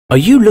Are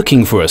you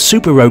looking for a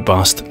super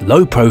robust,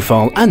 low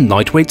profile and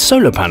lightweight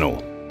solar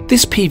panel?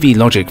 This PV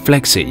Logic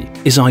Flexi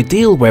is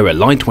ideal where a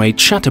lightweight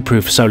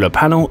shatterproof solar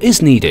panel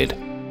is needed,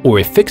 or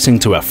if fixing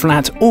to a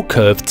flat or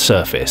curved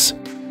surface.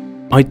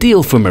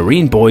 Ideal for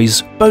marine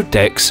buoys, boat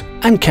decks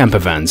and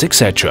campervans,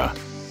 etc.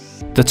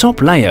 The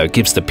top layer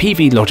gives the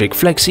PV Logic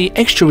Flexi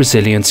extra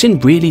resilience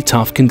in really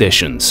tough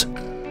conditions.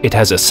 It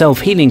has a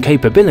self-healing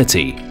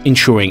capability,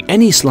 ensuring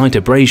any slight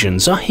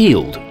abrasions are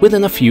healed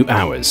within a few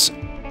hours.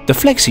 The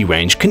Flexi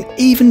range can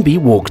even be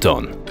walked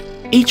on.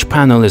 Each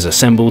panel is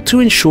assembled to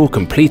ensure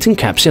complete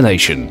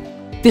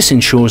encapsulation. This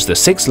ensures the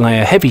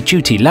 6-layer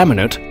heavy-duty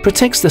laminate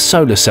protects the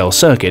solar cell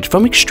circuit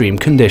from extreme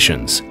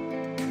conditions.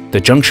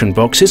 The junction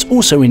box is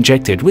also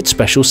injected with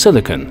special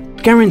silicone,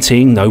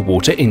 guaranteeing no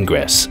water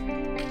ingress.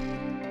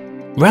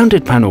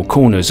 Rounded panel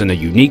corners and a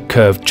unique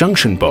curved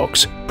junction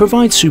box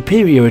provide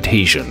superior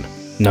adhesion,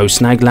 no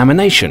snag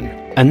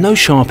lamination, and no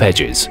sharp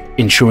edges,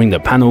 ensuring the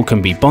panel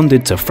can be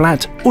bonded to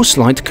flat or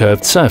slight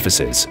curved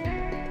surfaces.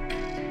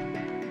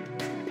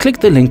 Click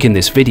the link in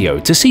this video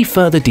to see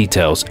further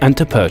details and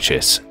to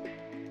purchase.